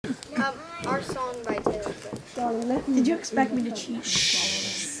our song by Taylor Swift. Did you expect me to cheat?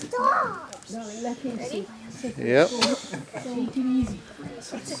 Stop! Ready? Yep. Take it easy.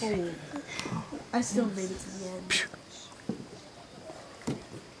 I still made it to the end.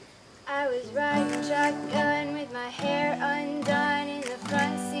 I was riding shotgun with my hair undone in the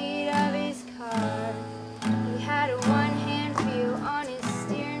front seat of his car. He had a one-hand feel on his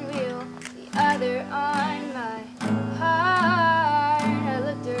steering wheel, the other on my heart. I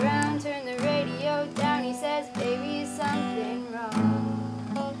looked around, turned the radio down. He says, "Baby, is something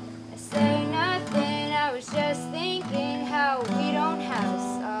wrong?" I say nothing, I was just thinking how we don't have a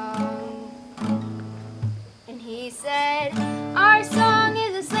song. And he said, "Our song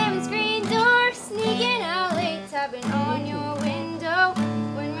is a slamming screen door, sneaking out late, tapping on your window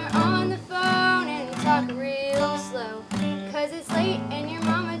when we're on the phone and we talk real slow, 'cause it's late and your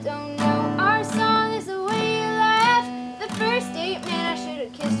mama don't know. Our song is the way you laugh, the first date, man, I should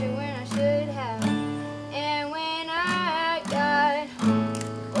have kissed her when I should have. And when I got home,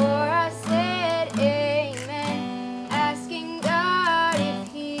 or I said amen, asking God if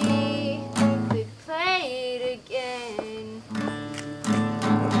he could play it again."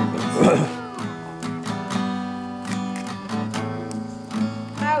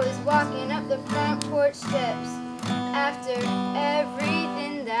 I was walking up the front porch steps after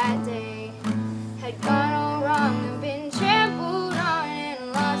everything that day had gone all wrong and been trampled on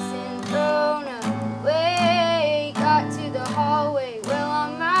and lost and thrown away. Got to the hallway, well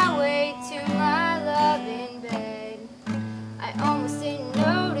on my way to my love in bed. I almost didn't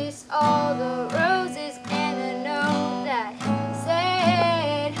notice all the roses and the note that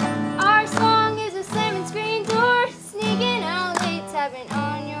said, "Our song is a slamming screen door, sneaking out late, tapping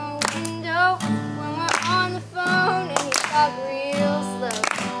on your window when we're on the phone and you talk real slow,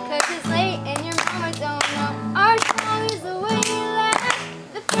 'cause it's late and your mama don't know. Our song is the way you laugh,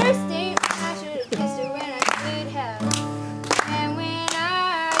 the first date, I should have kissed her when I should have. And when I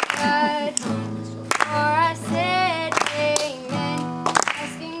got home, or I said amen,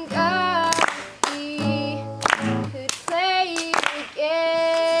 asking God if he could play it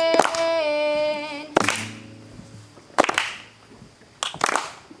again."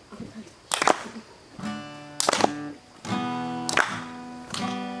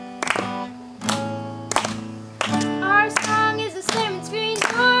 Our song is a slamming screen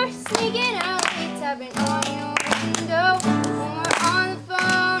door, sneaking out late, tapping on your window when we're on the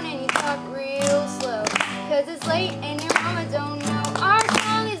phone and you talk real slow, 'cause it's late and your mama don't know. Our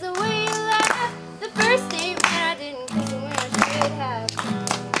song is the way you laugh, the first date when I didn't kiss her when I should have.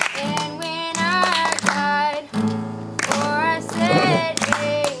 And when I got home, or I said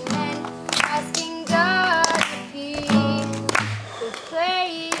amen, asking God if he could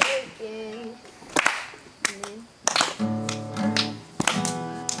play it again. Amen.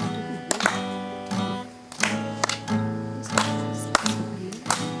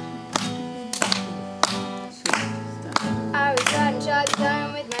 I was riding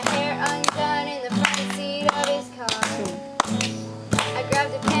shotgun with my hair undone in the front seat of his car. I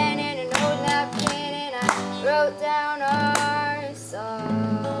grabbed a pen and an old napkin and I wrote down our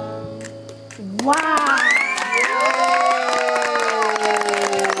song. Wow.